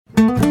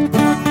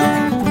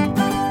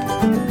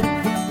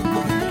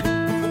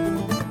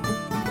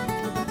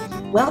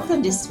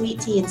Welcome to Sweet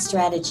Tea and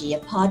Strategy, a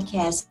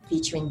podcast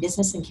featuring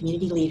business and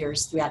community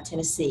leaders throughout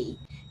Tennessee,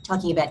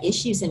 talking about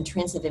issues and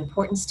trends of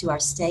importance to our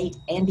state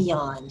and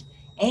beyond,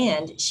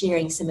 and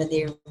sharing some of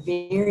their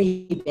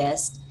very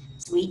best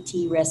sweet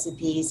tea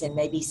recipes and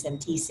maybe some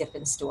tea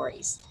sipping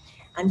stories.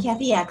 I'm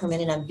Kathy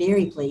Ackerman, and I'm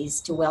very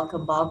pleased to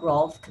welcome Bob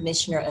Rolfe,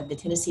 Commissioner of the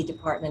Tennessee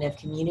Department of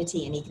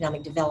Community and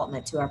Economic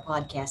Development, to our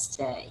podcast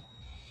today.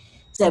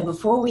 So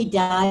before we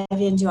dive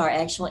into our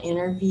actual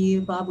interview,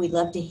 Bob, we'd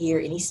love to hear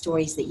any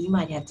stories that you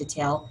might have to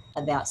tell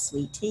about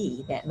sweet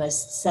tea, that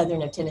most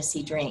southern of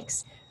Tennessee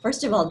drinks.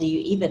 First of all, do you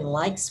even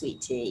like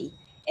sweet tea?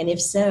 And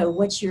if so,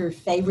 what's your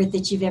favorite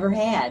that you've ever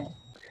had?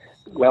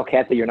 Well,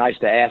 Kathy, you're nice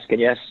to ask.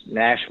 And yes,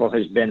 Nashville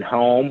has been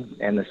home,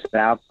 and the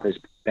South has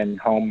been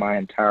home my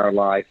entire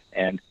life.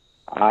 And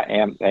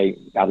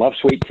I love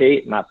sweet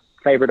tea. My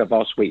favorite of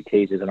all sweet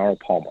teas is an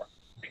Arnold Palmer,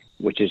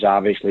 which is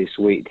obviously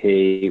sweet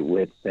tea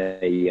with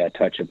a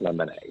touch of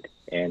lemonade.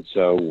 And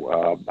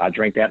so I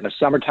drink that in the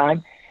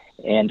summertime.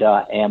 And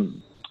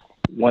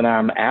when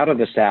I'm out of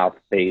the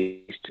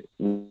Southeast,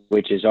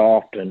 which is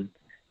often,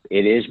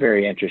 it is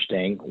very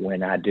interesting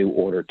when I do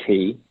order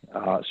tea.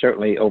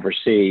 Certainly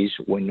overseas,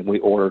 when we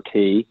order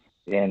tea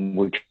and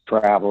we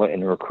travel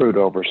and recruit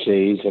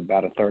overseas,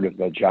 about a third of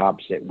the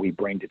jobs that we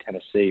bring to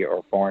Tennessee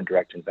are foreign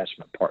direct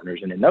investment partners.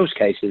 And in those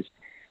cases,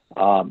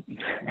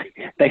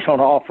 they don't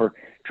offer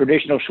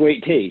traditional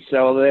sweet tea.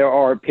 So there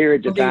are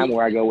periods of time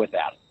where I go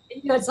without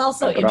it. You know, it's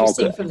also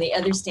interesting from the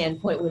other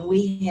standpoint when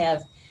we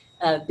have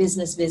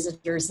business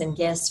visitors and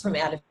guests from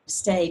out of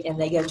state and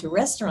they go to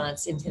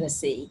restaurants in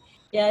Tennessee.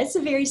 Yeah, it's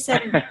a very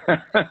southern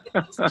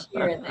to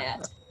share in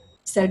that.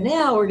 So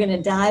now we're going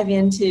to dive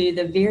into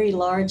the very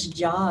large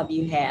job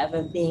you have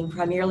of being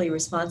primarily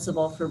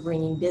responsible for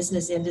bringing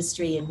business,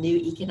 industry, and new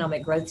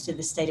economic growth to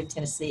the state of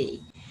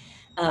Tennessee.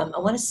 I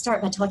want to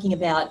start by talking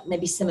about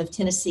maybe some of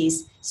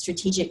Tennessee's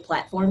strategic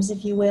platforms,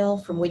 if you will,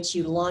 from which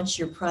you launch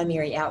your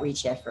primary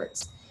outreach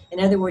efforts. In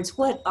other words,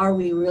 what are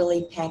we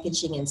really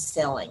packaging and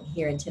selling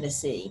here in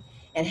Tennessee?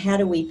 And how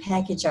do we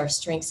package our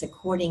strengths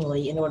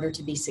accordingly in order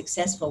to be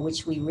successful,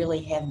 which we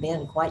really have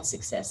been quite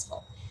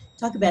successful?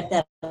 Talk about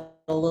that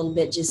a little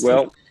bit, just in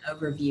an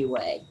overview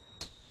way.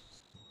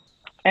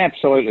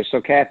 Absolutely.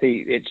 So,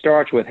 Kathy, it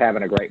starts with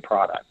having a great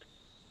product.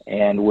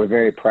 And we're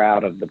very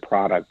proud of the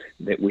product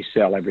that we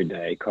sell every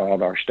day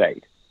called our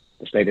state,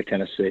 the state of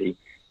Tennessee.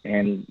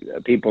 And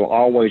people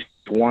always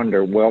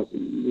wonder, well,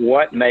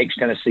 what makes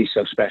Tennessee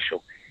so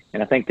special?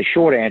 And I think the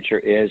short answer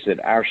is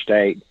that our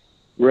state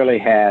really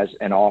has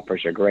and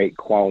offers a great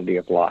quality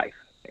of life.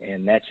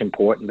 And that's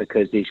important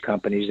because these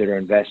companies that are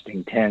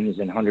investing tens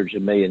and hundreds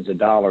of millions of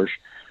dollars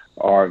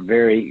are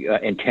very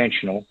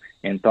intentional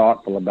and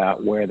thoughtful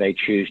about where they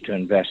choose to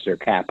invest their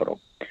capital.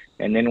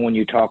 And then when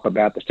you talk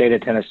about the state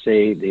of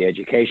Tennessee, the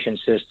education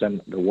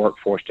system, the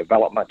workforce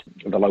development,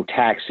 the low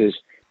taxes,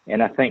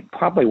 and I think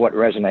probably what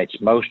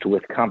resonates most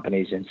with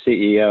companies and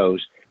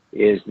CEOs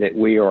is that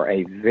we are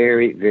a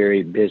very,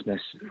 very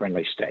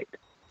business-friendly state.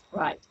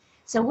 Right.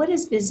 So what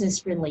does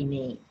business-friendly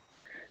mean?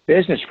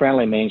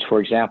 Business-friendly means, for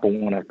example,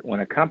 when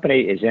a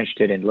company is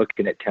interested in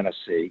looking at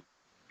Tennessee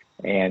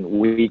and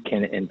we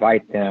can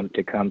invite them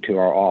to come to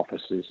our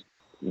offices,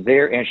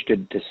 they're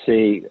interested to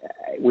see,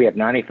 we have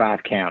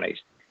 95 counties.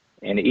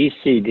 In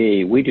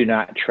ECD, we do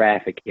not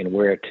traffic in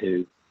where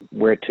to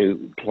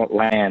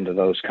land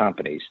those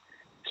companies.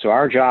 So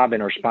our job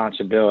and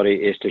responsibility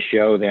is to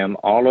show them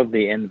all of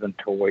the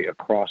inventory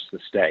across the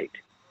state.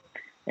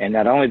 And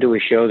not only do we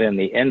show them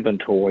the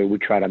inventory, we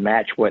try to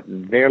match what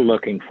they're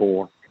looking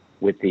for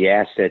with the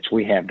assets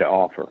we have to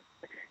offer.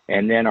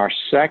 And then our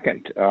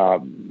second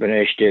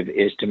initiative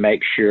is to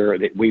make sure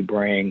that we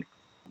bring,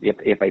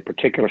 if a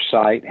particular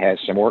site has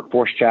some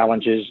workforce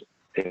challenges,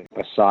 if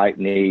a site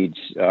needs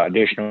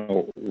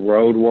additional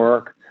road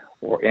work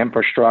or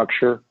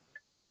infrastructure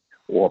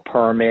or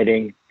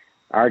permitting,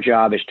 our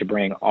job is to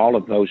bring all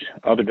of those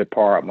other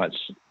departments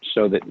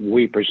so that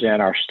we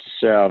present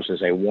ourselves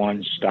as a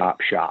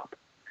one-stop shop,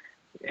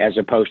 as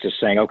opposed to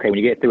saying, okay, when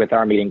you get through with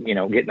our meeting, get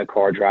in the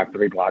car, drive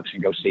 3 blocks,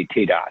 and go see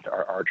TDOT,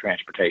 our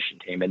transportation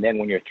team. And then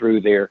when you're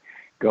through there,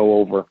 go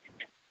over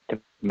to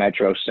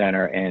Metro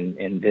Center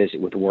and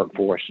visit with the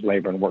workforce,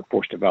 labor and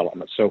workforce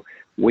development. So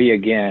we,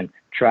 again,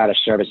 try to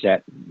service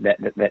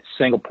that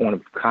single point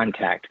of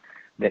contact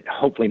that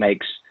hopefully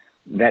makes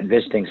that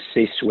visiting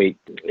C-suite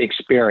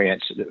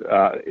experience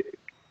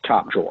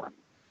top drawer.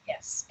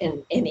 Yes,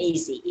 and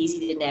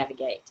easy to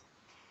navigate.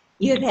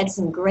 You have had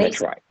some great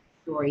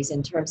stories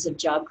in terms of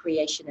job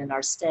creation in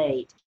our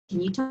state.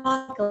 Can you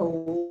talk a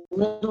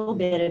little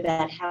bit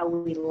about how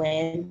we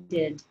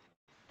landed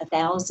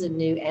 1,000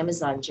 new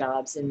Amazon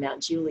jobs in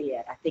Mount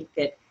Juliet? I think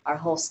that our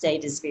whole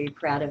state is very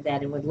proud of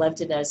that and would love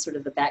to know sort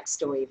of the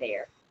backstory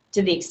there,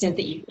 to the extent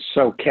that you.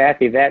 So,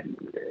 Kathy, I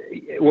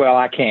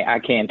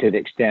can to the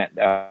extent.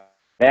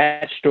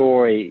 That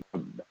story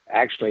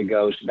actually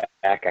goes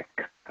back a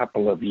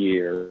couple of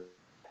years.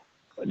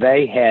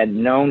 They had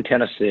known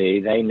Tennessee.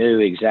 They knew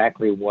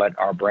exactly what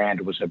our brand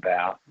was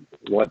about,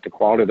 what the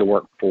quality of the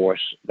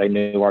workforce. They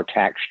knew our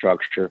tax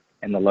structure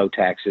and the low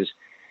taxes.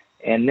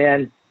 And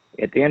then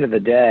at the end of the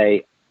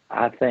day,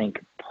 I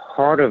think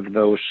part of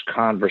those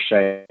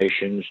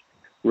conversations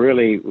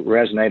really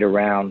resonate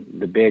around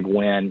the big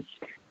win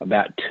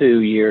about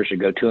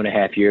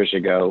 2.5 years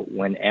ago,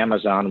 when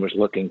Amazon was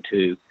looking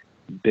to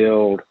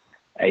build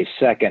a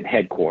second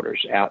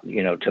headquarters out,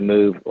 to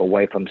move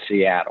away from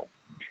Seattle.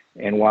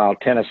 And while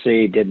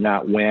Tennessee did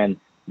not win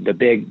the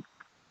big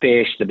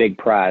fish, the big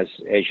prize,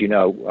 as you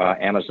know,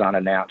 Amazon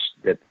announced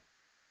that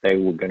they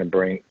were going to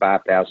bring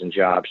 5,000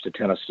 jobs to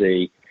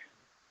Tennessee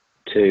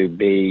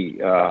to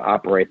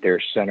operate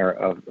their center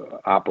of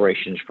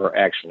operations for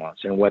excellence.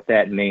 And what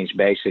that means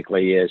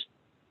basically is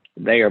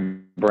they are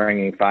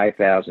bringing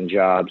 5,000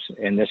 jobs,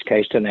 in this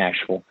case to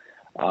Nashville.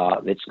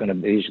 These are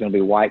going to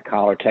be white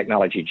collar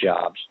technology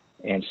jobs.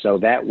 And so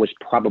that was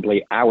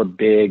probably our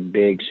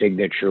big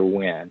signature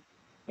win.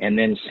 And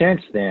then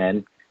since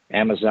then,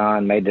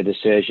 Amazon made the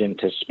decision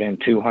to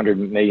spend $200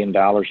 million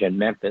in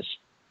Memphis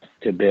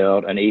to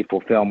build an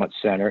e-fulfillment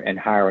center and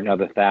hire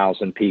another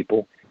 1,000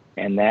 people.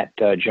 And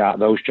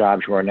those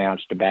jobs were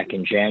announced back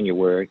in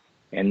January.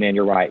 And then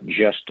you're right,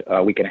 just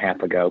a week and a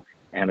half ago,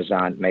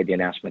 Amazon made the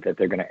announcement that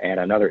they're going to add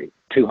another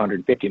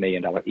 $250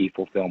 million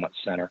e-fulfillment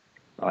center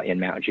in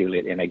Mount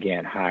Juliet, and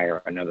again,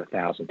 hire another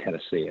 1,000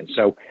 Tennesseans.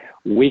 So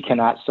we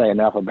cannot say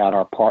enough about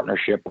our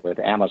partnership with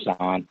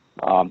Amazon,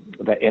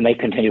 and they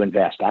continue to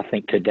invest. I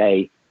think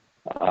today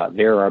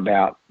there are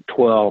about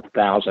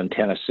 12,000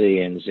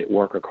 Tennesseans that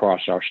work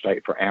across our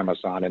state for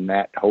Amazon, and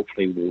that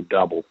hopefully will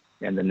double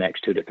in the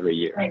next 2 to 3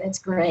 years. Right, that's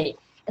great.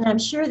 And I'm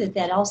sure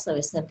that also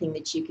is something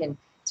that you can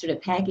sort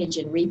of package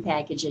and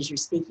repackage as you're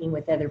speaking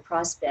with other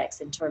prospects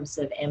in terms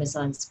of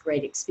Amazon's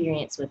great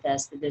experience with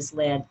us that has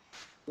led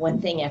one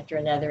thing after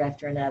another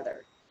after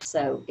another.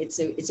 So it's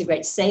a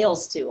great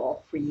sales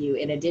tool for you,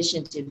 in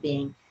addition to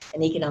being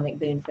an economic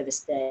boon for the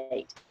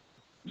state.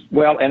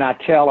 Well, and I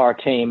tell our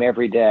team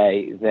every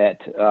day that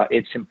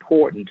it's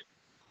important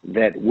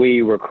that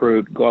we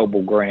recruit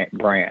global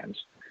brands,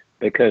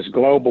 because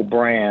global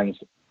brands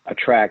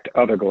attract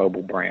other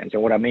global brands.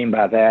 And what I mean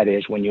by that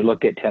is, when you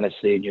look at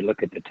Tennessee and you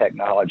look at the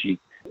technology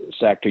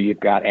sector,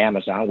 you've got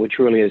Amazon, which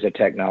really is a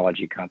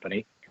technology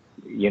company.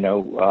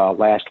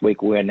 Last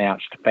week we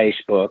announced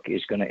Facebook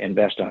is going to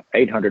invest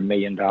 $800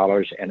 million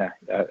in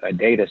a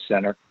data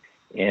center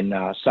in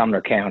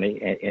Sumner County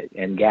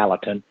in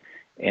Gallatin.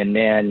 And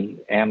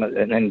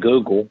then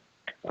Google,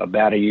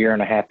 about 2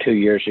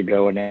 years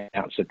ago,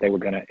 announced that they were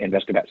going to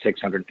invest about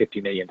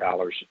 $650 million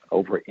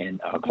over in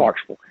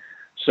Clarksville.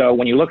 So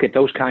when you look at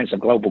those kinds of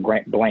global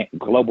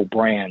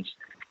brands,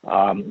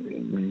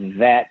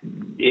 that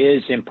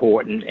is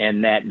important,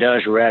 and that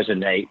does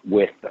resonate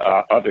with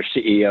other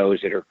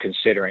CEOs that are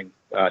considering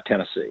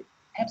Tennessee.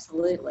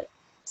 Absolutely.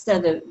 So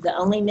the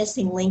only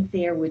missing link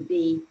there would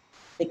be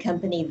the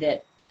company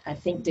that I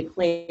think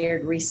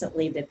declared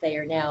recently that they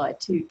are now a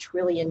 $2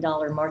 trillion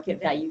market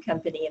value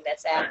company, and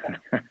that's Apple.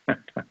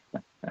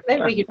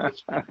 Maybe we could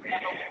reach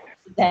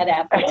that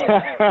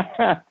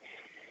Apple.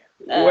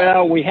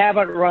 Well, we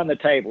haven't run the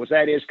tables.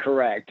 That is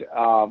correct.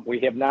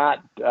 We have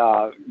not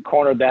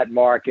cornered that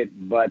market,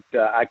 but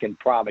I can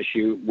promise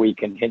you we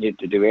continue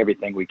to do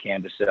everything we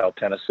can to sell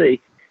Tennessee,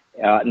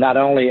 not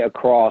only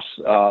across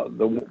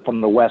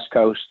from the West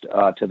Coast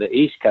to the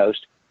East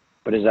Coast,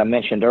 but as I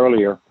mentioned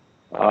earlier,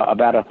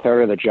 about a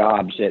third of the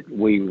jobs that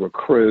we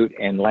recruit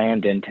and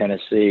land in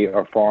Tennessee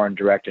are foreign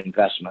direct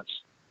investments.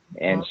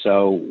 And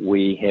so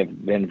we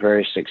have been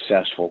very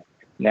successful.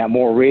 Now,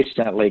 more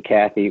recently,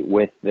 Kathy,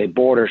 with the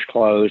borders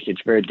closed, it's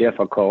very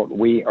difficult.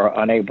 We are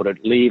unable to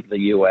leave the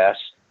U.S.,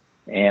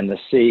 and the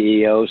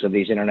CEOs of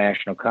these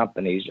international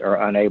companies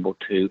are unable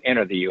to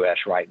enter the U.S.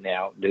 right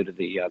now due to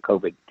the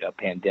COVID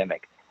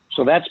pandemic.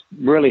 So that's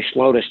really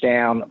slowed us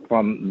down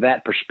from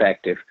that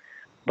perspective.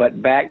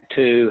 But back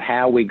to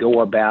how we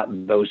go about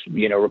those,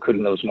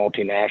 recruiting those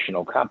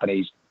multinational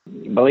companies,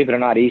 believe it or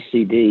not,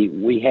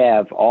 ECD, we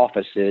have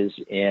offices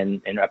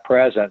in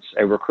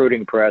a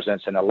recruiting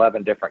presence in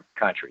 11 different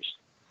countries.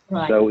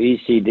 Right. So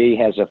ECD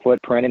has a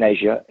footprint in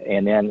Asia,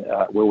 and then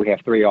where we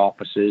have 3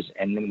 offices,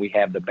 and then we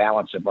have the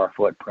balance of our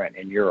footprint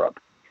in Europe.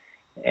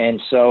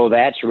 And so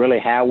that's really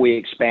how we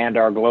expand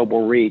our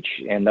global reach,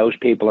 and those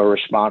people are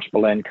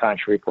responsible in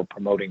country for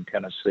promoting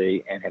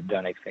Tennessee and have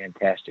done a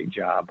fantastic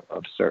job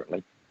of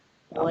certainly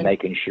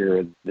making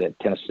sure that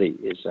Tennessee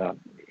is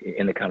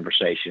in the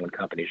conversation when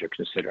companies are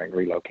considering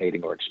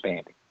relocating or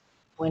expanding.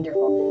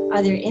 Wonderful.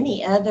 Are there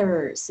any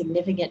other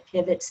significant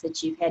pivots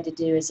that you've had to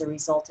do as a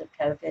result of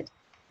COVID?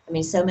 I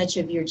mean, so much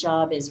of your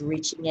job is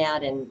reaching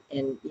out and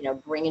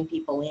bringing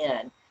people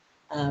in.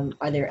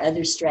 Are there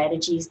other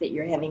strategies that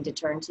you're having to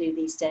turn to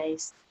these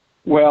days?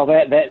 Well,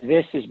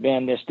 this has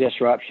been this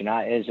disruption.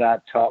 As I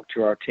talked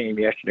to our team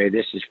yesterday,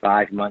 this is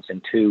 5 months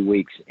and 2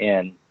 weeks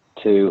in.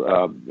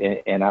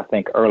 And I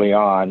think early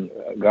on,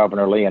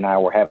 Governor Lee and I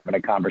were having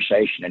a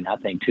conversation, and I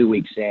think 2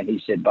 weeks in,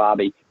 he said,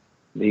 Bobby,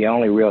 the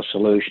only real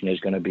solution is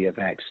going to be a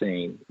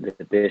vaccine,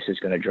 that this is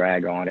going to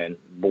drag on. And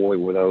boy,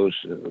 were those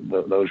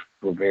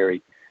were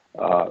very,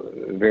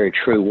 very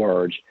true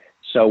words.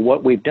 So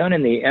what we've done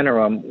in the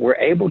interim, we're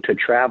able to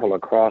travel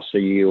across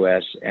the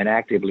U.S. and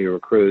actively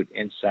recruit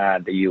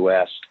inside the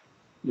U.S.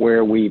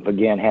 Where we've,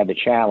 again, had the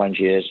challenge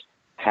is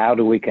how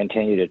do we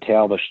continue to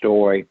tell the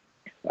story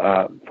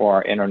for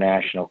our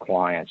international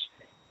clients?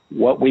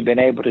 What we've been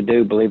able to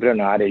do, believe it or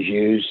not, is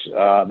use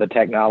the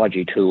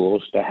technology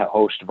tools to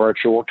host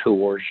virtual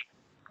tours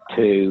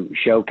to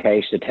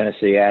showcase the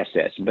Tennessee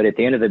assets. But at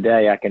the end of the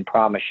day, I can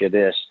promise you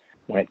this,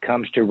 when it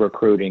comes to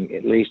recruiting,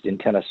 at least in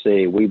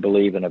Tennessee, we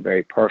believe in a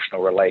very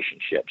personal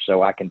relationship.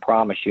 So I can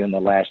promise you in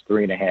the last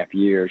 3.5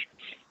 years,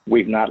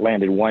 we've not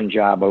landed one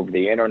job over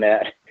the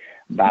internet,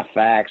 by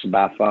fax,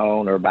 by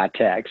phone, or by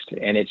text.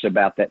 And it's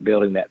about that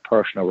building that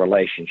personal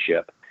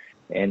relationship.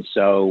 And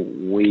so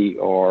we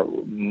are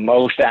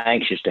most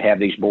anxious to have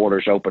these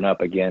borders open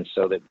up again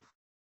so that,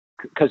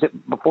 because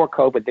before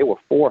COVID, there were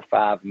 4 or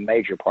 5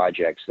 major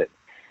projects that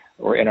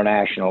were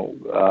international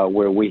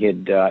where we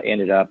had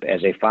ended up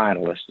as a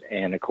finalist.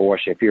 And of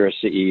course, if you're a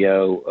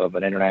CEO of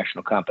an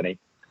international company,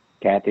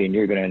 Kathy, and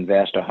you're going to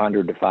invest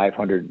 $100 to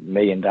 $500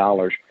 million,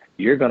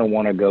 you're going to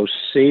want to go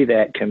see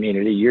that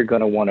community. You're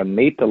going to want to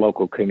meet the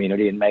local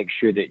community and make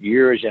sure that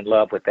you're as in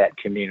love with that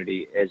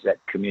community as that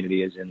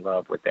community is in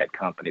love with that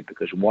company.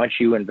 Because once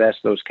you invest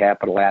those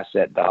capital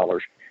asset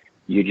dollars,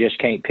 you just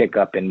can't pick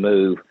up and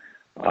move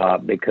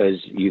because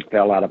you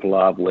fell out of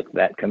love with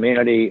that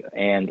community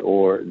and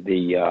or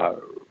the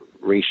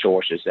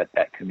resources that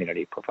that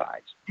community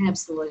provides.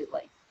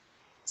 Absolutely.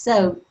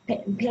 So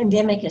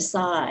pandemic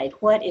aside,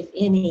 what, if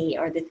any,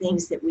 are the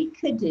things that we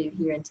could do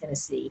here in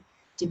Tennessee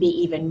to be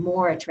even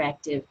more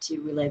attractive to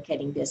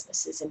relocating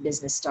businesses and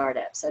business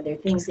startups? Are there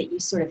things that you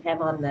sort of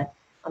have on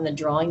the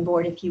drawing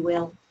board, if you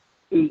will?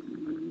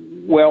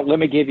 Well, let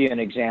me give you an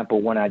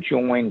example. When I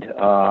joined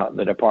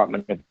the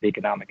Department of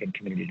Economic and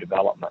Community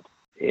Development,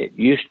 it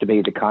used to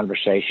be the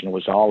conversation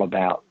was all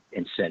about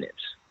incentives.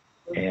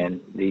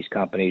 And these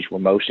companies were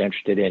most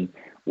interested in,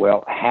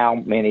 well, how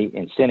many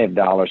incentive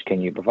dollars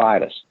can you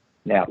provide us?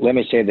 Now, let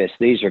me say this.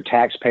 These are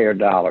taxpayer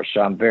dollars,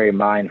 so I'm very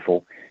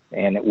mindful.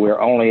 And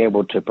we're only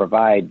able to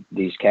provide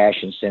these cash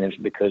incentives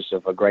because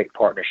of a great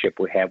partnership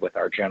we have with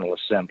our General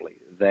Assembly.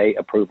 They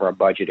approve our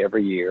budget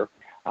every year.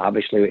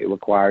 Obviously, it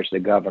requires the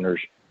governor's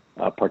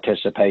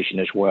participation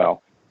as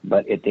well.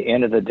 But at the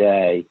end of the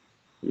day,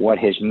 what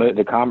has moved,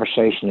 the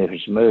conversation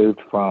has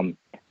moved from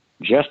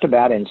just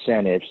about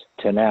incentives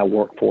to now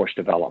workforce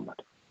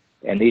development.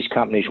 And these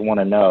companies want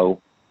to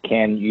know,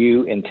 can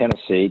we in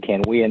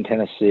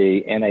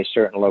Tennessee, in a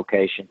certain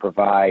location,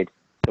 provide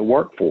the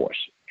workforce?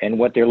 And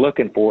what they're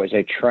looking for is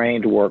a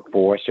trained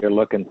workforce. They're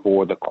looking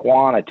for the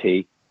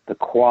quantity, the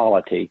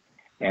quality,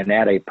 and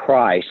at a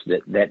price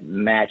that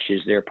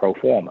matches their pro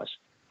formas.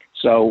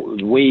 So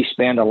we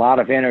spend a lot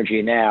of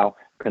energy now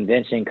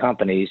convincing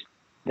companies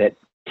that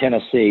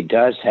Tennessee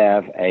does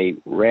have a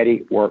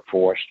ready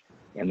workforce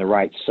in the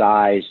right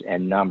size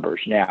and numbers.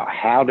 Now,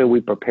 how do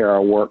we prepare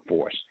our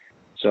workforce?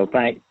 So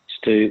thanks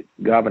to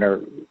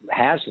Governor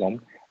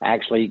Haslam,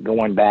 actually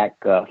going back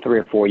 3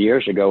 or 4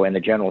 years ago in the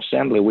General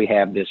Assembly, we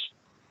have this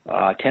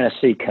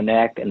Tennessee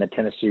Connect and the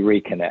Tennessee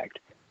Reconnect.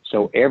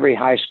 So every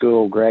high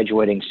school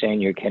graduating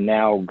senior can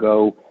now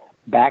go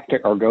back to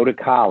or go to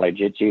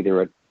college. It's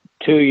either a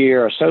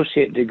 2-year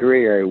associate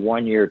degree or a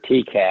 1-year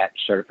TCAT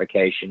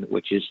certification,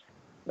 which is,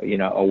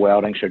 a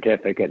welding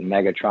certificate,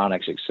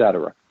 megatronics, et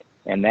cetera.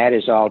 And that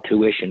is all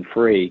tuition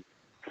free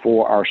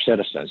for our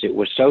citizens. It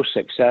was so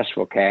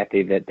successful,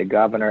 Kathy, that the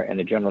governor and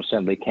the General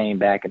Assembly came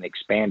back and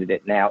expanded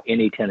it. Now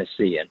any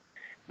Tennessean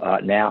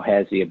now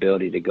has the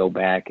ability to go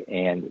back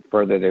and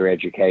further their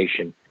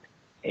education.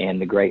 And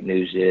the great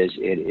news is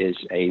it is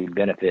a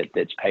benefit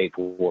that's paid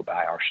for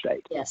by our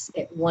state. Yes,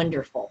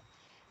 wonderful.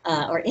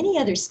 Are any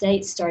other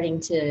states starting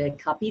to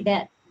copy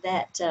that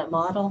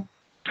model?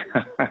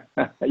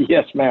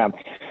 Yes, ma'am.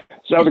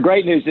 So the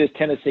great news is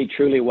Tennessee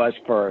truly was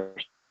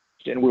first,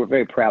 and we were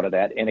very proud of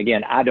that. And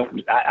again,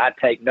 I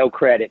take no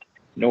credit,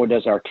 nor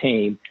does our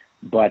team,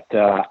 but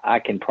I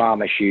can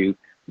promise you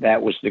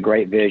that was the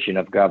great vision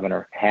of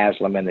Governor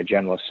Haslam and the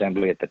General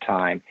Assembly at the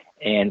time.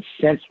 And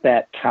since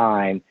that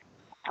time,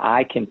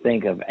 I can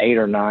think of 8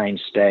 or 9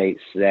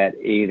 states that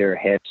either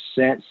have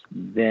since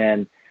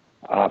then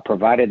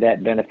provided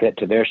that benefit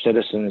to their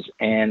citizens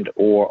and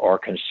or are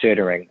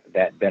considering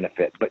that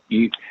benefit. But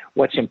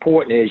what's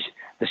important is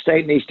the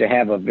state needs to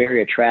have a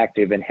very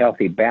attractive and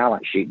healthy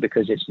balance sheet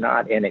because it's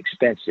not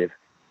inexpensive.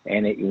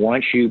 And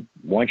once you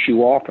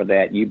offer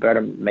that, you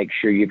better make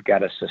sure you've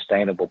got a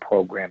sustainable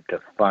program to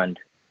fund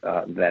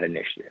that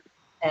initiative.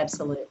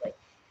 Absolutely.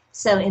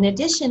 So in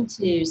addition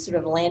to sort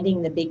of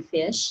landing the big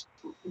fish,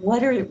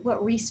 what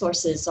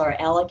resources are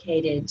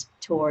allocated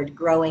toward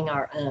growing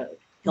our own,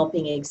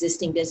 helping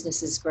existing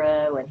businesses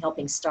grow and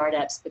helping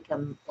startups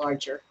become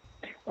larger?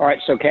 All right.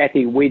 So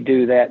Kathy, we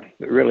do that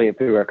really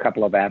through a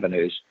couple of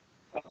avenues.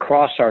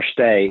 Across our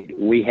state,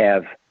 we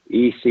have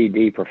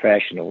ECD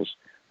professionals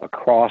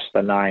across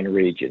the 9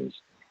 regions.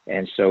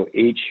 And so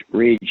each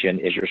region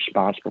is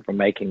responsible for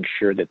making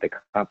sure that the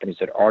companies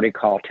that already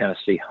call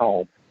Tennessee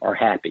home are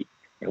happy.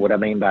 And what I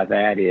mean by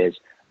that is,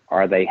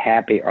 are they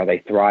happy? Are they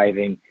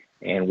thriving?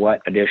 and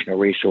what additional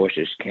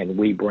resources can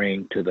we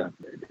bring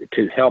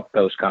to help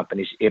those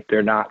companies if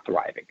they're not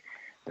thriving.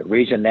 The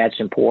reason that's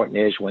important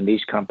is when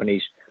these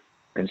companies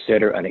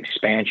consider an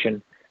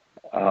expansion,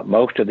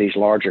 most of these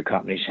larger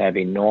companies have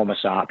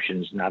enormous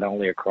options, not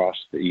only across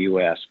the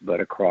U.S., but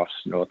across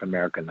North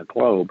America and the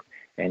globe.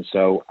 And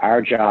so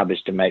our job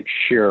is to make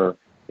sure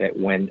that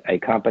when a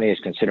company is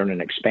considering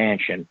an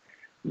expansion,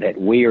 that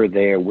we are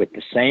there with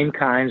the same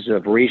kinds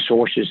of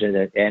resources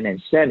and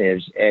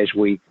incentives as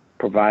we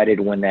provided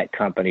when that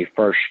company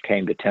first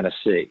came to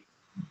Tennessee.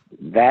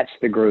 That's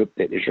the group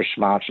that is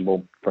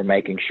responsible for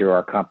making sure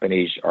our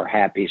companies are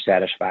happy,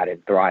 satisfied,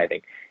 and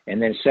thriving.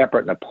 And then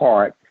separate and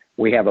apart,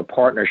 we have a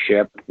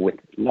partnership with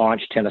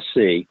Launch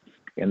Tennessee,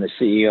 and the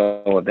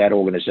CEO of that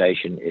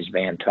organization is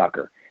Van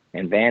Tucker.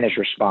 And Van is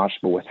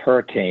responsible with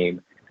her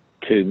team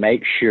to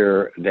make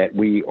sure that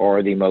we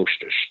are the most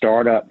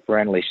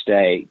startup-friendly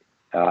state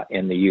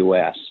in the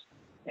U.S.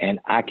 And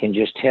I can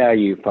just tell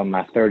you from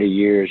my 30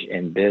 years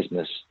in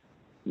business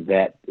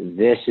that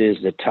this is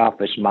the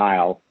toughest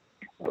mile,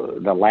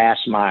 the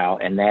last mile,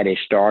 and that is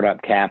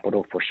startup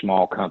capital for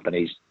small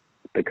companies,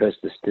 because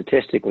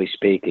statistically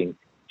speaking,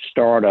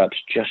 startups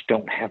just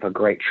don't have a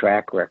great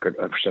track record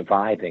of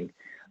surviving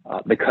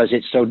because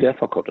it's so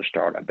difficult to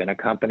start up in a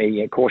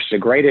company. Of course, the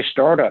greatest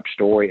startup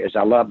story, as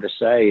I love to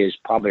say, is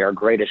probably our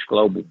greatest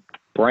global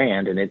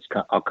brand, and it's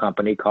a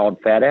company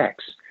called FedEx.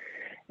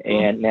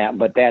 And now,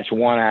 but that's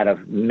one out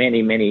of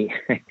many, many.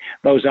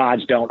 Those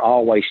odds don't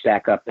always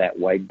stack up that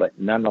way, but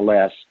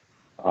nonetheless,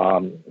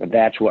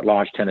 that's what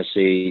Launch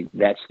Tennessee,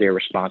 that's their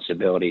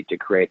responsibility to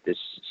create this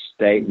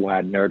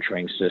statewide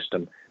nurturing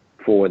system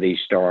for these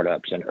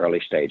startups and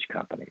early stage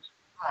companies.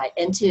 Right,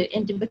 and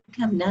to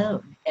become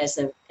known as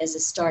a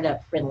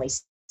startup friendly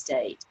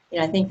state.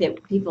 I think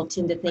that people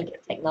tend to think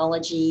of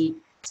technology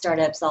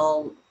startups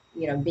all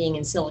being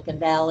in Silicon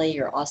Valley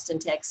or Austin,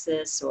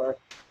 Texas, or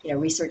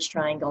Research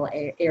Triangle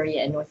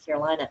area in North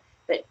Carolina.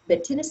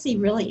 But Tennessee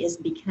really is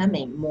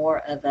becoming more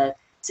of a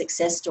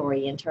success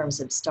story in terms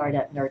of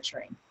startup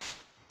nurturing.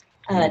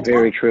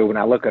 Very true. When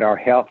I look at our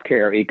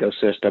healthcare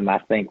ecosystem, I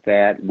think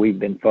that we've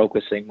been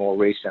focusing more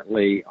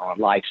recently on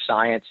life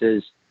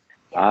sciences,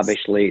 yes,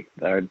 obviously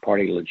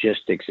third-party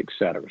logistics, et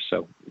cetera.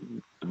 So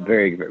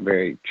very,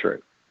 very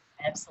true.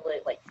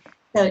 Absolutely.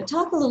 So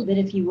talk a little bit,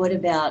 if you would,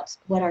 about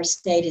what our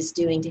state is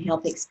doing to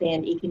help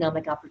expand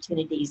economic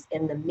opportunities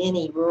in the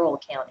many rural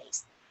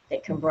counties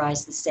that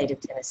comprise the state of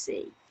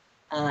Tennessee.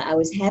 I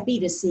was happy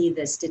to see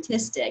the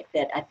statistic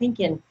that I think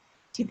in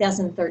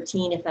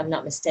 2013, if I'm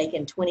not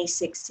mistaken,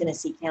 26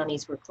 Tennessee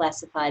counties were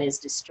classified as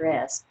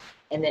distressed,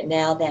 and that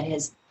now that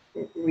has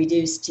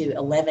reduced to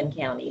 11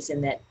 counties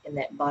in that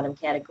bottom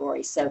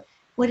category. So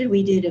what did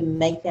we do to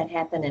make that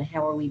happen, and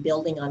how are we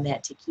building on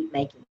that to keep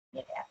making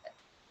it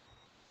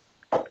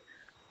happen?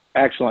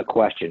 Excellent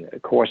question.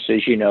 Of course,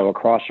 as you know,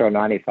 across our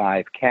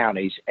 95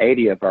 counties,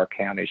 80 of our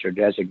counties are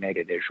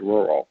designated as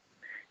rural.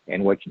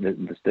 And which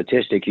the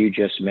statistic you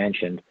just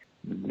mentioned,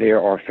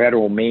 there are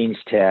federal means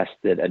tests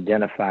that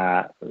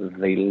identify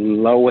the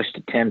lowest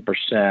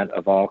 10%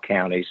 of all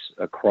counties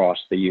across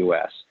the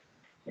U.S.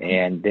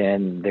 And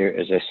then there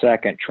is a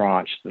second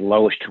tranche, the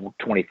lowest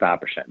 25%.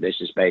 This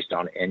is based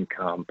on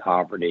income,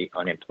 poverty,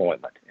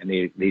 unemployment. And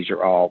these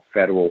are all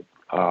federal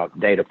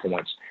data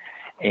points.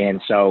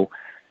 And so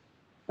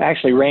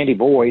actually, Randy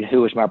Boyd,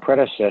 who was my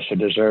predecessor,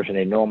 deserves an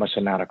enormous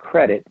amount of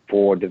credit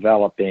for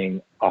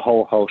developing a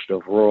whole host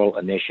of rural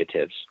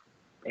initiatives.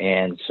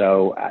 And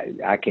so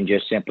I can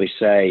just simply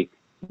say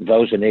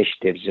those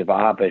initiatives have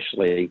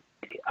obviously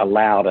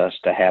allowed us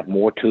to have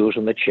more tools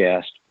in the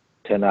chest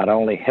to not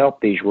only help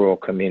these rural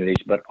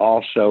communities, but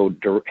also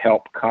to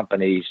help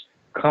companies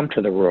come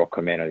to the rural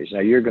communities. Now,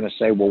 you're going to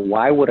say, well,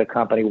 why would a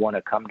company want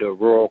to come to a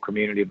rural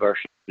community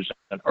versus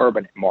an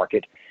urban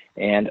market?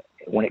 And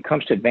when it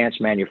comes to advanced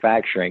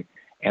manufacturing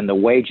and the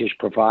wages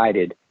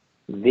provided,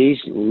 these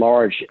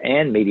large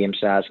and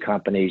medium-sized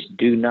companies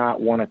do not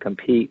want to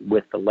compete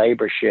with the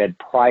labor shed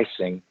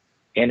pricing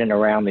in and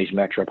around these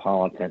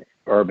metropolitan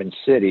urban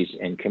cities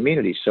and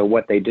communities. So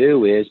what they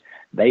do is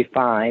they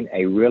find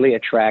a really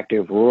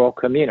attractive rural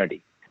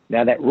community.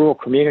 Now, that rural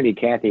community,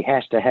 Kathy,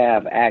 has to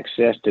have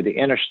access to the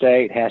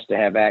interstate, has to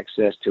have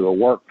access to a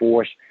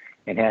workforce,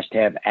 and has to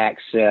have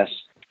access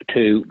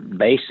to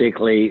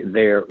basically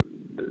their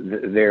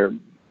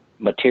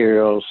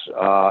materials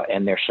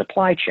and their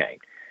supply chain.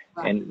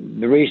 Right.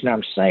 And the reason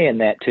I'm saying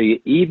that to you,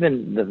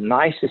 even the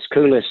nicest,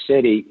 coolest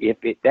city, if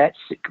that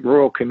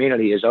rural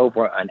community is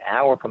over an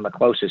hour from the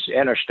closest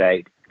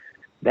interstate,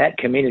 that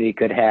community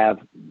could have,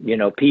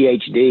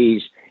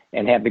 PhDs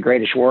and have the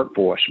greatest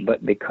workforce.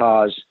 But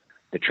because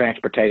the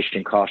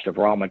transportation cost of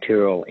raw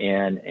material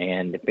in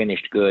and the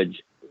finished goods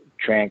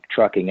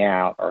trucking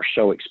out are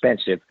so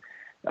expensive,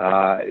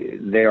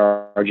 there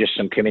are just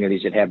some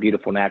communities that have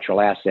beautiful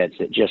natural assets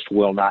that just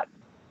will not,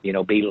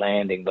 be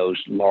landing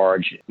those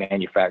large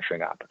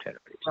manufacturing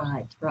opportunities.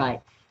 Right.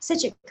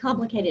 Such a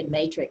complicated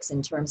matrix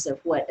in terms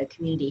of what a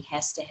community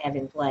has to have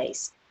in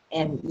place.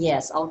 And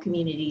yes, all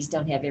communities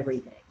don't have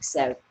everything.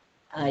 So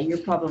you're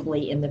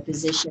probably in the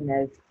position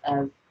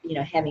of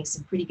having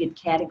some pretty good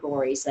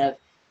categories of,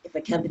 if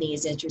a company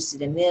is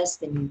interested in this,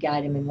 then you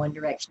guide them in one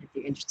direction. If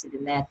they're interested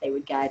in that, they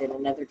would guide in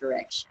another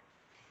direction.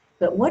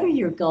 But what are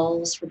your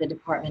goals for the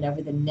department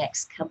over the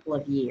next couple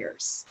of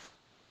years?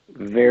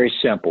 Very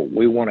simple.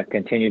 We want to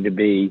continue to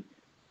be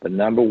the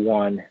number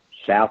one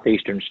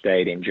southeastern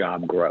state in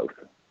job growth.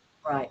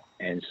 Right.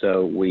 And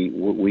so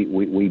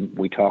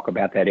we talk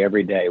about that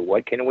every day.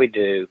 What can we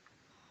do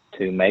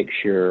to make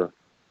sure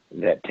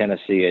that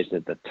Tennessee is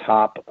at the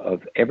top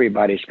of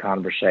everybody's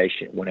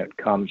conversation when it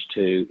comes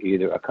to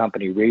either a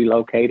company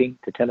relocating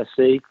to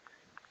Tennessee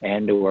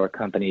or a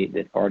company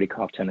that already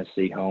called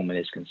Tennessee home and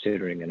is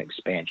considering an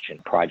expansion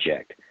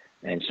project?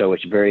 And so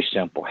it's very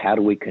simple. How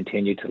do we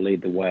continue to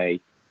lead the way?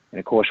 And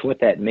of course, what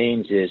that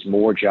means is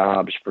more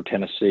jobs for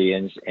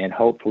Tennesseans, and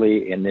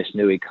hopefully in this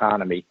new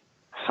economy,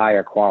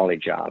 higher quality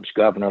jobs.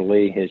 Governor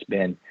Lee has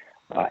been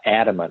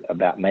adamant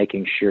about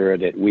making sure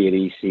that we at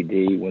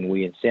ECD, when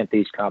we incent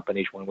these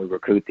companies, when we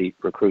recruit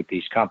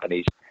these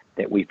companies,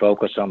 that we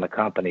focus on the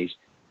companies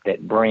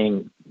that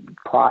bring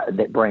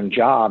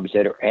jobs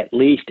that are at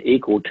least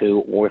equal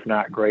to, or if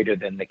not greater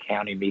than, the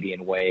county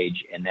median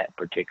wage in that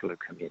particular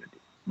community.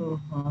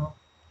 Mm-hmm.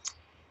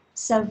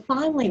 So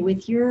finally,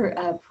 with your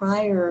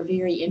prior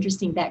very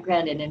interesting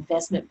background in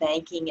investment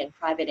banking and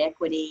private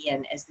equity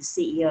and as the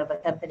CEO of a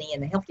company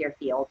in the healthcare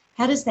field,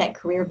 how does that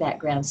career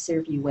background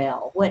serve you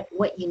well?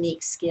 What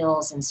unique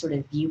skills and sort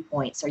of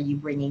viewpoints are you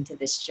bringing to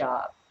this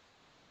job?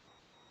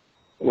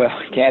 Well,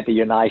 Kathy,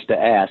 you're nice to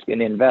ask. In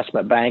the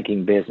investment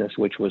banking business,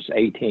 which was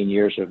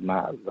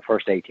the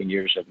first 18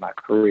 years of my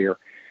career,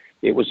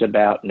 it was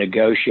about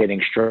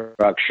negotiating,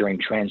 structuring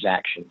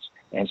transactions.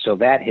 And so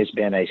that has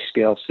been a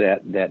skill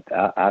set that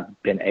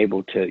I've been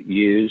able to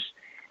use.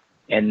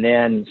 And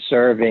then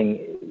serving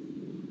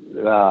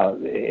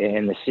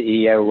in the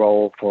CEO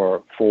role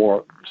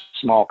for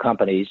small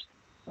companies,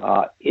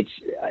 it's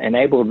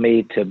enabled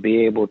me to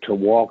be able to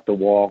walk the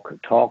walk,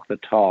 talk the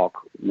talk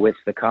with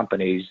the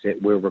companies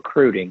that we're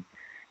recruiting.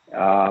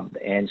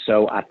 And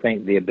so I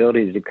think the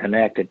ability to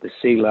connect at the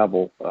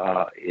C-level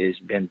has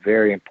been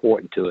very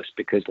important to us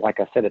because, like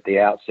I said at the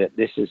outset,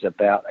 this is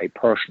about a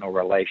personal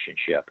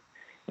relationship.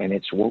 And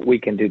it's what we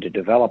can do to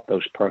develop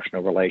those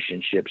personal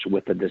relationships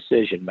with the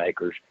decision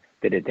makers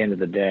that at the end of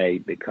the day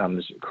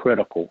becomes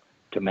critical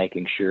to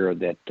making sure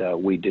that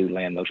we do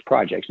land those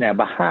projects. Now,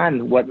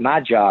 behind what my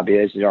job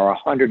is, there are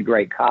 100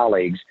 great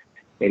colleagues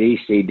at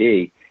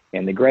ECD.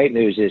 And the great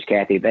news is,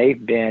 Kathy,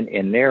 they've been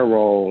in their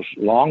roles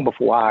long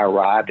before I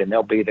arrived, and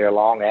they'll be there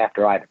long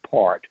after I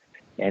depart.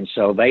 And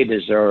so they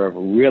deserve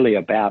really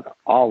about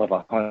all of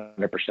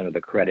 100% of the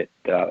credit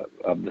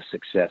of the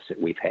success that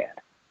we've had.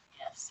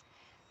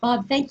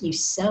 Bob, thank you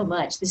so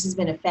much. This has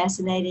been a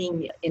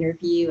fascinating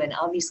interview, and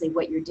obviously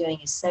what you're doing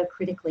is so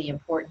critically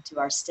important to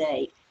our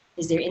state.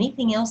 Is there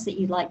anything else that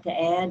you'd like to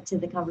add to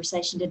the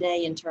conversation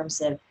today in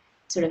terms of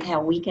sort of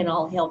how we can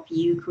all help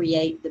you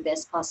create the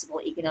best possible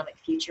economic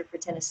future for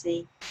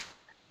Tennessee?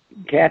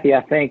 Kathy,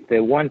 I think the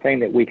one thing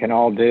that we can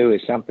all do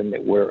is something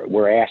that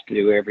we're asked to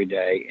do every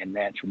day, and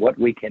that's what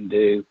we can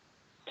do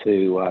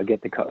to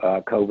get the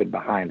COVID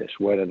behind us,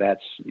 whether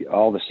that's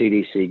all the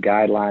CDC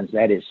guidelines.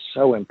 That is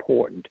so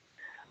important.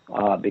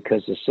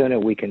 Because the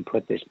sooner we can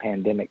put this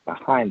pandemic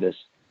behind us,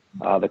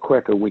 the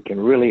quicker we can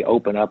really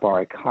open up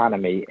our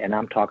economy, and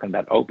I'm talking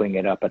about opening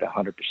it up at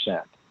 100%.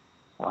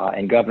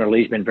 And Governor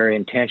Lee's been very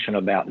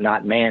intentional about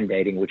not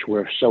mandating, which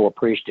we're so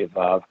appreciative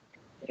of,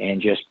 and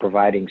just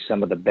providing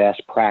some of the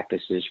best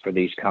practices for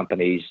these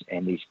companies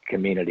and these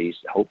communities.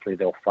 Hopefully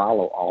they'll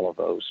follow all of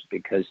those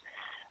because,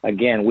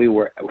 again, we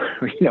were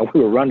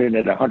running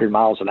at 100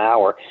 miles an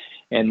hour,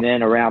 and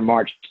then around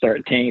March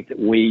 13th,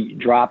 we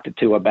dropped it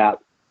to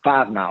about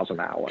 5 miles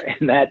an hour,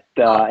 and that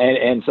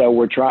and so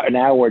we're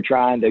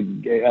trying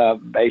to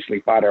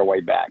basically fight our way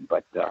back.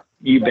 But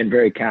you've been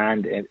very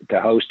kind to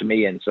host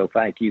me, and so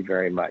thank you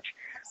very much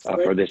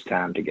for this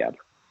time together.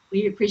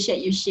 We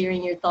appreciate you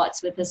sharing your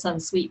thoughts with us on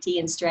Sweet Tea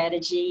and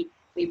Strategy.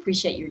 We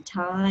appreciate your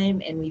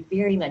time, and we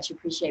very much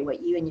appreciate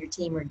what you and your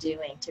team are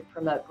doing to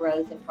promote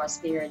growth and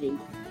prosperity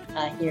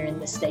here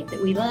in the state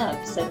that we love.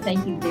 So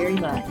thank you very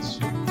much.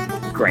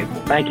 Great.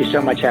 Thank you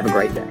so much. Have a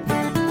great day.